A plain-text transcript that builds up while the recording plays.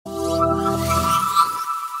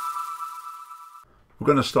we're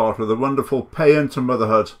going to start with a wonderful paean to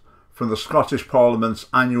motherhood from the Scottish Parliament's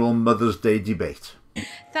annual Mother's Day debate.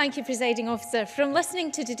 Thank you, Presiding Officer. From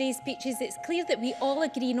listening to today's speeches, it's clear that we all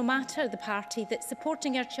agree, no matter the party, that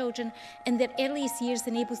supporting our children in their earliest years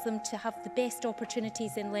enables them to have the best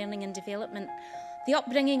opportunities in learning and development. The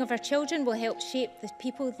upbringing of our children will help shape the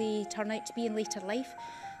people they turn out to be in later life,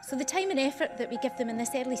 so the time and effort that we give them in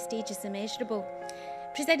this early stage is immeasurable.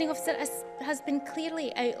 Presiding Officer, as has been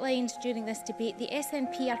clearly outlined during this debate, the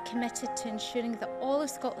SNP are committed to ensuring that all of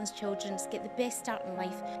Scotland's children get the best start in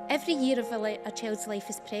life. Every year of a child's life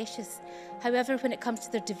is precious. However, when it comes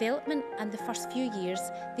to their development and the first few years,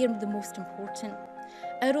 they are the most important.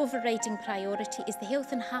 Our overriding priority is the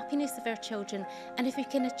health and happiness of our children, and if we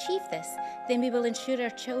can achieve this, then we will ensure our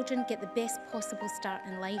children get the best possible start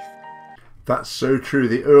in life. That's so true.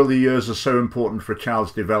 The early years are so important for a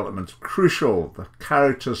child's development. Crucial. The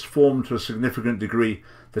characters formed to a significant degree.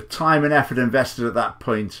 The time and effort invested at that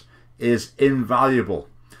point is invaluable.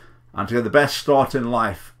 And to get the best start in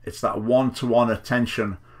life, it's that one-to-one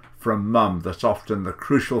attention from mum that's often the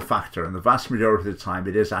crucial factor. And the vast majority of the time,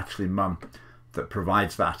 it is actually mum that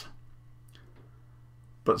provides that.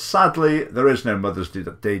 But sadly, there is no Mother's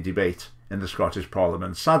Day debate in the Scottish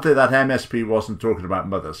Parliament. Sadly, that MSP wasn't talking about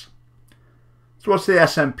mothers. So what's the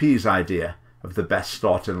SNP's idea of the best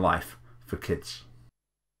start in life for kids?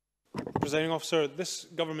 Presiding Officer, this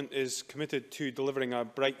government is committed to delivering a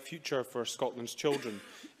bright future for Scotland's children.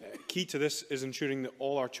 Key to this is ensuring that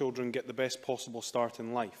all our children get the best possible start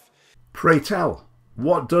in life. Pray tell,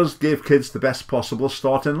 what does give kids the best possible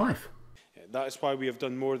start in life? That is why we have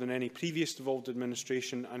done more than any previous devolved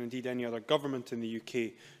administration and indeed any other government in the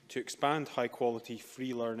UK to expand high quality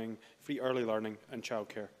free early learning and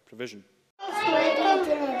childcare provision.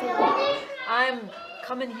 I'm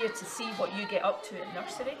coming here to see what you get up to at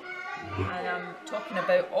nursery, and I'm talking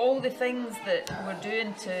about all the things that we're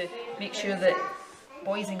doing to make sure that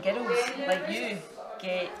boys and girls like you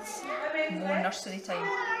get more nursery time.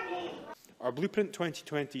 Our Blueprint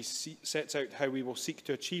 2020 sets out how we will seek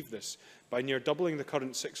to achieve this by near doubling the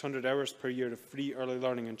current 600 hours per year of free early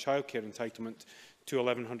learning and childcare entitlement to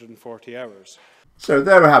 1,140 hours. So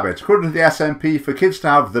there we have it. According to the SNP, for kids to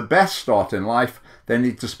have the best start in life, they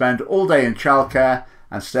need to spend all day in childcare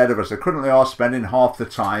instead of, as they currently are, spending half the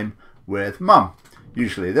time with mum.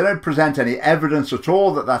 Usually they don't present any evidence at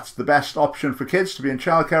all that that's the best option for kids to be in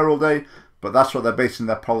childcare all day, but that's what they're basing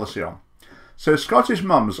their policy on. So Scottish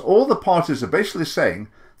mums, all the parties are basically saying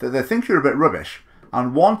that they think you're a bit rubbish,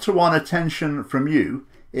 and one-to-one attention from you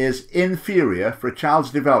is inferior for a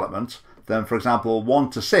child's development than, for example,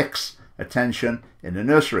 1 to 6 attention in a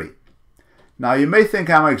nursery. Now, you may think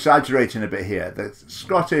I'm exaggerating a bit here, that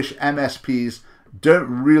Scottish MSPs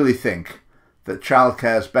don't really think that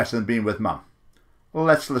childcare is better than being with mum. Well,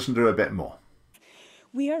 let's listen to a bit more.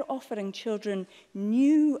 We are offering children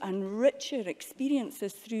new and richer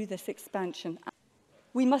experiences through this expansion.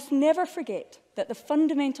 We must never forget that the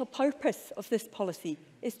fundamental purpose of this policy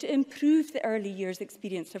is to improve the early years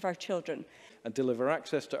experience of our children and deliver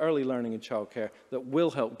access to early learning and childcare that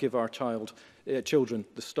will help give our children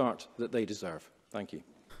the start that they deserve. Thank you.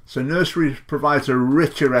 So nursery provides a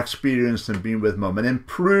richer experience than being with mum, an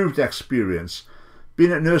improved experience.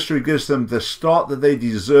 Being at nursery gives them the start that they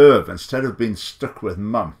deserve instead of being stuck with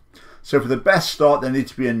mum. So for the best start, they need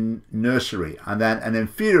to be in nursery, and then an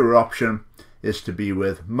inferior option is to be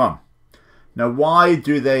with mum. Now, why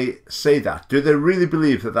do they say that? Do they really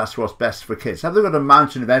believe that that's what's best for kids? Have they got a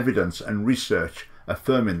mountain of evidence and research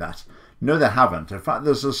affirming that? No, they haven't. In fact,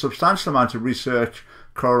 there's a substantial amount of research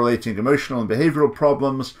correlating emotional and behavioural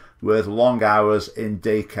problems with long hours in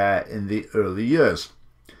daycare in the early years.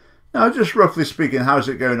 Now, just roughly speaking, how's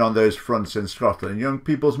it going on those fronts in Scotland? Young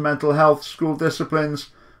people's mental health, school disciplines?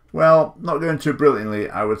 Well, not going too brilliantly,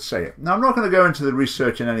 I would say. Now, I'm not going to go into the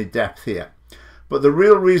research in any depth here. But the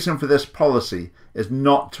real reason for this policy is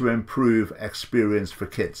not to improve experience for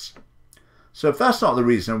kids. So if that's not the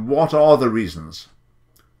reason, what are the reasons?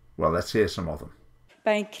 Well, let's hear some of them.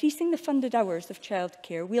 By increasing the funded hours of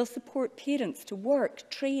childcare, we'll support parents to work,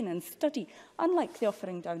 train and study, unlike the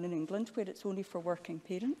offering down in England, where it's only for working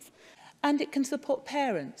parents. And it can support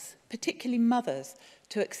parents, particularly mothers,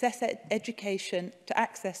 to access education,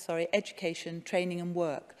 training and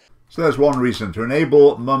work. So there's one reason, to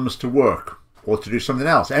enable mums to work. Or to do something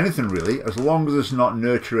else, anything really, as long as it's not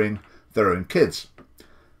nurturing their own kids.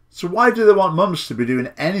 So why do they want mums to be doing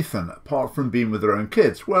anything apart from being with their own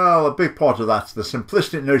kids? Well, a big part of that's the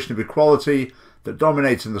simplistic notion of equality that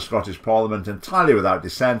dominates in the Scottish Parliament entirely without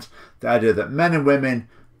dissent. The idea that men and women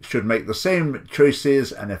should make the same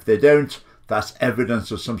choices, and if they don't, that's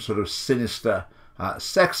evidence of some sort of sinister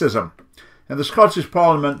sexism. In the Scottish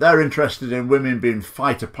Parliament, they're interested in women being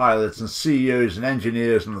fighter pilots and CEOs and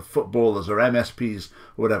engineers and footballers or MSPs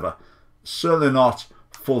or whatever. Certainly not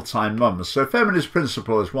full-time mums. So feminist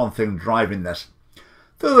principle is one thing driving this.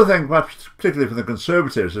 The other thing, perhaps particularly for the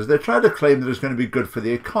Conservatives, is they try to claim that it's going to be good for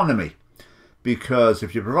the economy. Because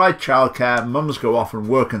if you provide childcare, mums go off and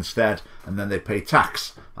work instead, and then they pay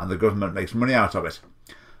tax, and the government makes money out of it.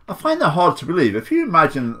 I find that hard to believe. If you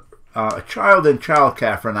imagine a child in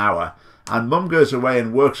childcare for an hour, and mum goes away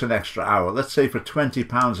and works an extra hour, let's say for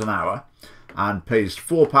 £20 an hour, and pays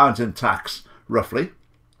 £4 in tax, roughly,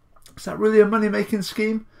 is that really a money-making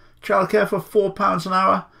scheme? Childcare for £4 an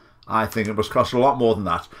hour? I think it must cost a lot more than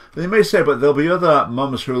that. But they may say, but there'll be other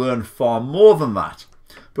mums who'll earn far more than that.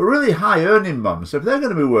 But really high-earning mums, if they're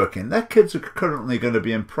going to be working, their kids are currently going to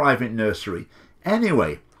be in private nursery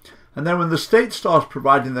anyway. And then when the state starts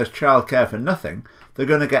providing this childcare for nothing, they're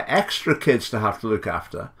going to get extra kids to have to look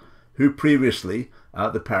after, who previously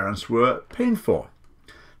the parents were paying for.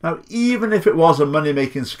 Now, even if it was a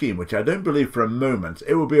money-making scheme, which I don't believe for a moment,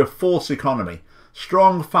 it would be a false economy.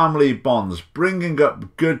 Strong family bonds, bringing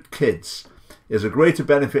up good kids, is a greater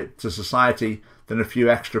benefit to society than a few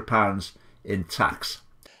extra pounds in tax.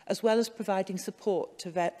 As well as providing support to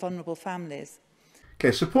vulnerable families.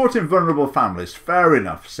 Okay, supporting vulnerable families, fair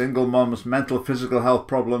enough. Single mums, mental, physical health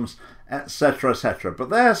problems, etc., etc. But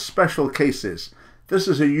they're special cases. This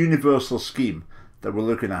is a universal scheme that we're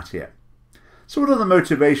looking at here. So what other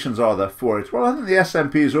motivations are there for it? Well, I think the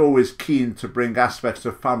SNP is always keen to bring aspects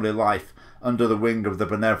of family life under the wing of the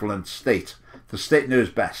benevolent state. The state knows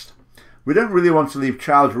best. We don't really want to leave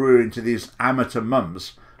child rearing to these amateur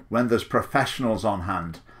mums when there's professionals on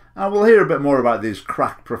hand. And we'll hear a bit more about these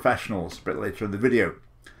crack professionals a bit later in the video.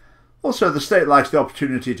 Also, the state likes the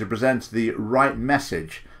opportunity to present the right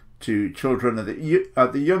message to children at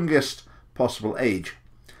the youngest possible age.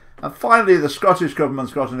 And finally, the Scottish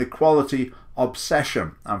Government's got an equality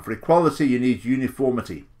obsession, and for equality you need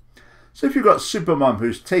uniformity. So if you've got Supermum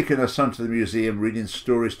who's taken her son to the museum reading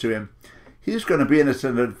stories to him, he's going to be at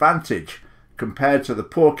an advantage compared to the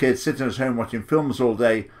poor kid sitting at home watching films all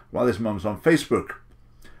day while his mum's on Facebook.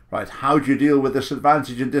 Right, how do you deal with this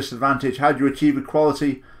advantage and disadvantage? How do you achieve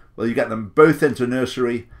equality? Well, you get them both into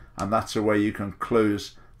nursery, and that's a way you can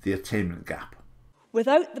close the attainment gap.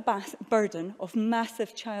 Without the burden of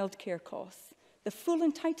massive childcare costs, the full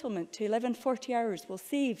entitlement to 1140 hours will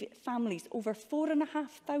save families over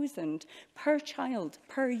 £4,500 per child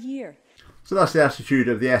per year. So that's the attitude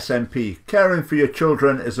of the SNP. Caring for your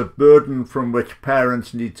children is a burden from which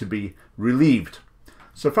parents need to be relieved.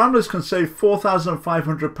 So families can save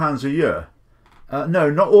 £4,500 a year. No,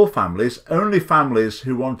 not all families, only families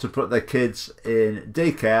who want to put their kids in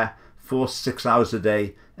daycare for 6 hours a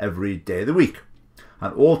day every day of the week.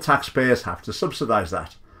 And all taxpayers have to subsidise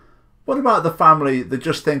that. What about the family that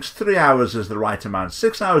just thinks 3 hours is the right amount?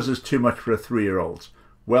 6 hours is too much for a 3-year-old.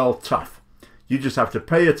 Well, tough. You just have to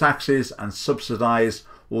pay your taxes and subsidise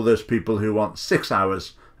all those people who want 6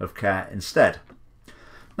 hours of care instead.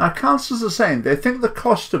 Now, councils are saying they think the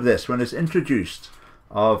cost of this, when it's introduced,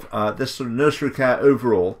 of this sort of nursery care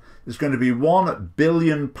overall, is going to be £1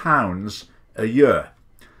 billion a year.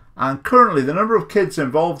 And currently, the number of kids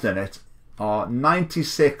involved in it are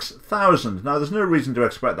 96,000. Now, there's no reason to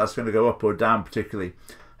expect that's going to go up or down, particularly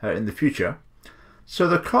in the future. So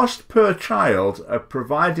the cost per child of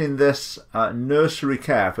providing this nursery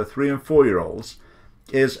care for 3- and 4-year-olds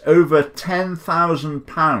is over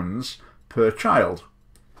 £10,000 per child.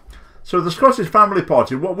 So the Scottish Family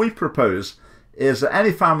Party, what we propose is that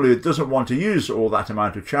any family who doesn't want to use all that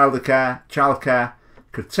amount of childcare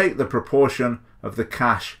could take the proportion of the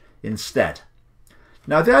cash instead.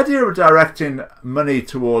 Now, the idea of directing money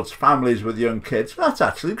towards families with young kids, that's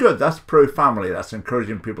actually good. That's pro-family. That's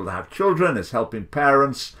encouraging people to have children. It's helping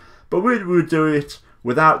parents. But we would do it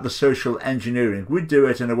without the social engineering. We'd do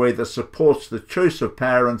it in a way that supports the choice of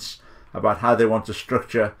parents about how they want to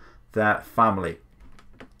structure their family.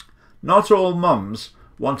 Not all mums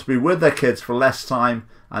want to be with their kids for less time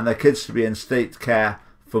and their kids to be in state care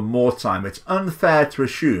for more time. It's unfair to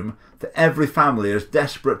assume that every family is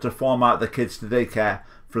desperate to farm out their kids to daycare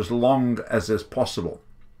for as long as is possible.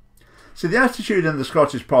 So the attitude in the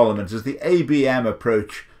Scottish Parliament is the ABM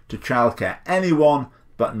approach to childcare. Anyone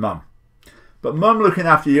but mum. But mum looking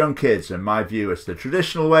after young kids, in my view, it's the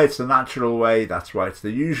traditional way, it's the natural way, that's why it's the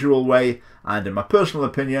usual way, and in my personal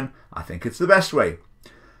opinion, I think it's the best way.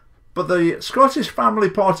 But the Scottish Family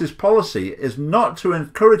Party's policy is not to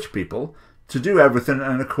encourage people to do everything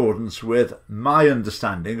in accordance with my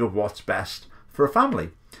understanding of what's best for a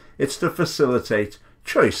family. It's to facilitate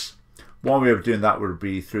choice. One way of doing that would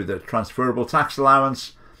be through the transferable tax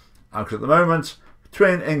allowance, Because at the moment,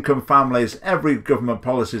 twin income families, every government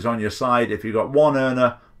policy is on your side. If you've got one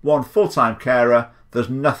earner, one full-time carer, there's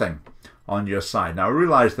nothing on your side. Now I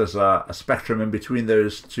realise there's a spectrum in between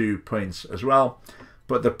those 2 points as well,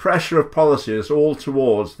 but the pressure of policy is all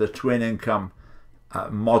towards the twin income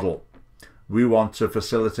model. We want to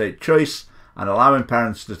facilitate choice, and allowing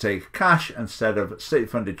parents to take cash instead of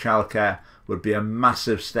state-funded childcare would be a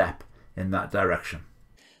massive step in that direction.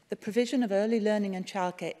 The provision of early learning and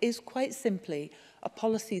childcare is quite simply a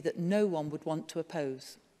policy that no one would want to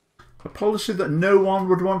oppose. A policy that no one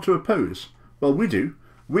would want to oppose? Well, we do.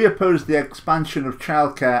 We oppose the expansion of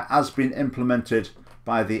childcare as been implemented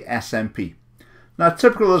by the SNP. Now,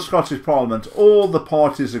 typical of the Scottish Parliament, all the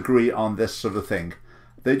parties agree on this sort of thing.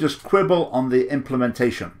 They just quibble on the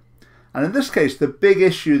implementation. And in this case, the big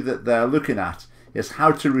issue that they're looking at is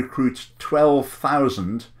how to recruit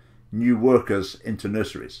 12,000 new workers into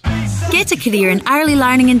nurseries. Get a career in early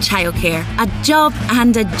learning and childcare, a job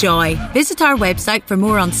and a joy. Visit our website for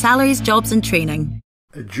more on salaries, jobs and training.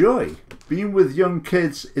 A joy? Being with young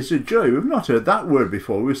kids is a joy. We've not heard that word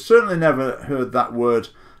before. We've certainly never heard that word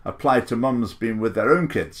applied to mums being with their own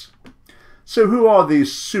kids. So who are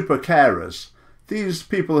these super carers? These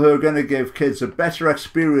people who are going to give kids a better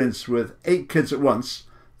experience with 8 kids at once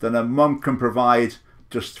than a mum can provide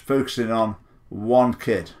just focusing on one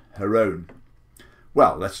kid, her own.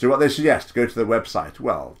 Well, let's do what they suggest. Go to the website.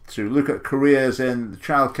 Well, to look at careers in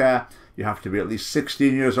childcare, you have to be at least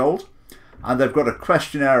 16 years old. And they've got a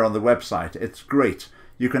questionnaire on the website. It's great.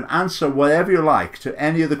 You can answer whatever you like to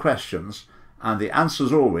any of the questions, and the answer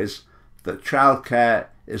is always that childcare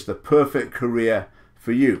is the perfect career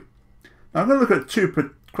for you. Now I'm going to look at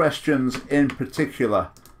 2 questions in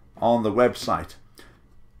particular on the website.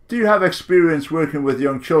 Do you have experience working with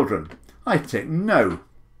young children? I tick no.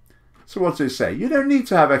 So what does it say? You don't need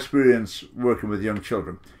to have experience working with young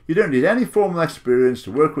children. You don't need any formal experience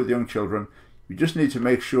to work with young children. You just need to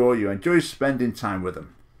make sure you enjoy spending time with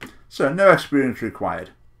them. So no experience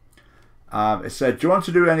required. It said, do you want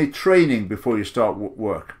to do any training before you start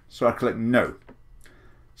work? So I click no.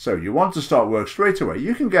 So you want to start work straight away.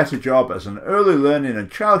 You can get a job as an early learning and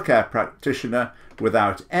childcare practitioner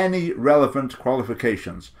without any relevant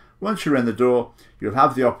qualifications. Once you're in the door, you'll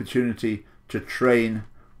have the opportunity to train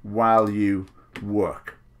while you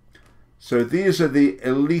work. So these are the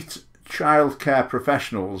elite childcare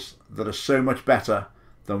professionals that are so much better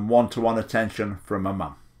than one-to-one attention from a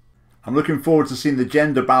mum. I'm looking forward to seeing the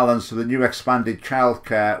gender balance of the new expanded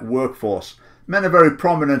childcare workforce. Men are very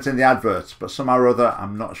prominent in the adverts, but somehow or other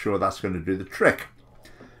I'm not sure that's going to do the trick.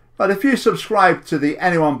 But if you subscribe to the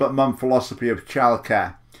anyone but mum philosophy of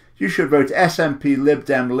childcare, you should vote SNP, Lib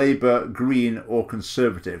Dem, Labour, Green or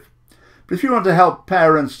Conservative. But if you want to help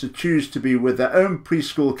parents to choose to be with their own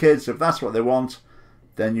preschool kids, if that's what they want,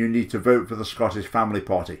 then you need to vote for the Scottish Family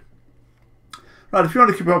Party. Right, if you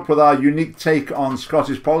want to keep up with our unique take on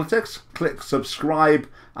Scottish politics, click subscribe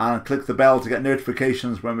and click the bell to get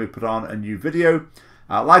notifications when we put on a new video.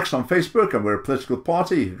 Like us on Facebook, and we're a political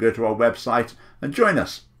party. You can go to our website and join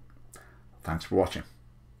us. Thanks for watching.